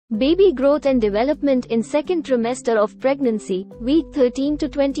Baby growth and development in second trimester of pregnancy, week 13 to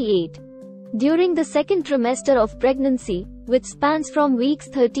 28. During the second trimester of pregnancy, which spans from weeks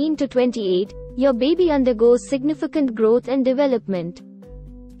 13 to 28, your baby undergoes significant growth and development.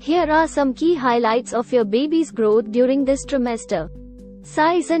 Here are some key highlights of your baby's growth during this trimester.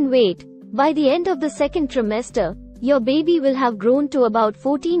 Size and weight. By the end of the second trimester, your baby will have grown to about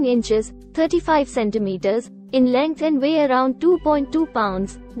 14 inches, 35 centimeters, in length and weigh around 2.2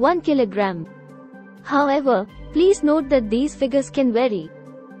 pounds, 1 kilogram. However, please note that these figures can vary.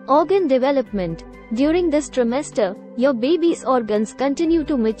 Organ development. During this trimester, your baby's organs continue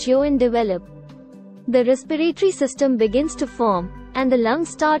to mature and develop. The respiratory system begins to form, and the lungs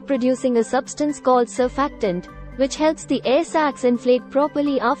start producing a substance called surfactant, which helps the air sacs inflate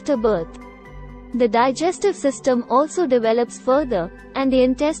properly after birth. The digestive system also develops further, and the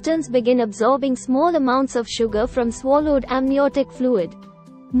intestines begin absorbing small amounts of sugar from swallowed amniotic fluid.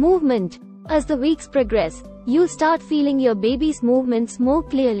 Movement. As the weeks progress, you'll start feeling your baby's movements more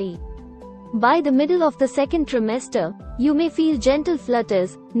clearly. By the middle of the second trimester, you may feel gentle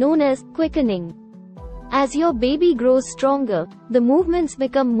flutters, known as quickening. As your baby grows stronger, the movements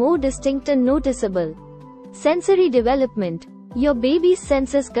become more distinct and noticeable. Sensory development. Your baby's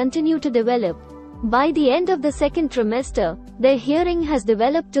senses continue to develop. By the end of the second trimester, their hearing has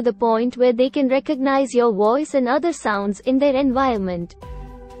developed to the point where they can recognize your voice and other sounds in their environment.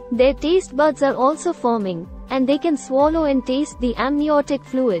 Their taste buds are also forming, and they can swallow and taste the amniotic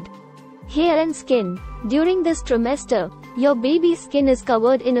fluid. Hair and skin. During this trimester, your baby's skin is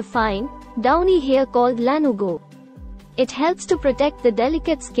covered in a fine, downy hair called lanugo. It helps to protect the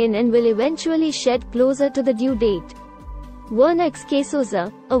delicate skin and will eventually shed closer to the due date. Vernix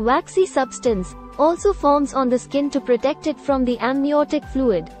caseosa, a waxy substance, also forms on the skin to protect it from the amniotic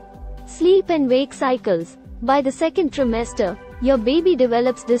fluid. Sleep and wake cycles. By the second trimester, your baby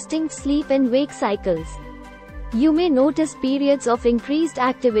develops distinct sleep and wake cycles. You may notice periods of increased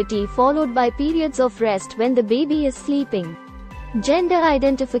activity followed by periods of rest when the baby is sleeping. Gender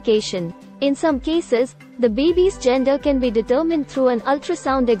identification. In some cases, the baby's gender can be determined through an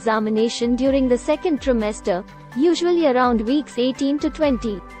ultrasound examination during the second trimester, usually around weeks 18 to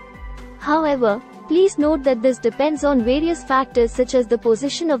 20. However, please note that this depends on various factors such as the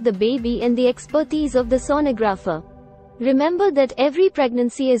position of the baby and the expertise of the sonographer. Remember that every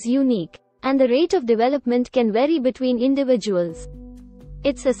pregnancy is unique, and the rate of development can vary between individuals.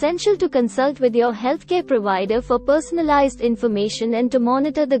 It's essential to consult with your healthcare provider for personalized information and to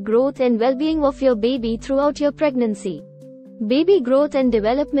monitor the growth and well-being of your baby throughout your pregnancy. Baby growth and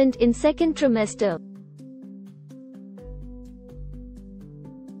development in second trimester.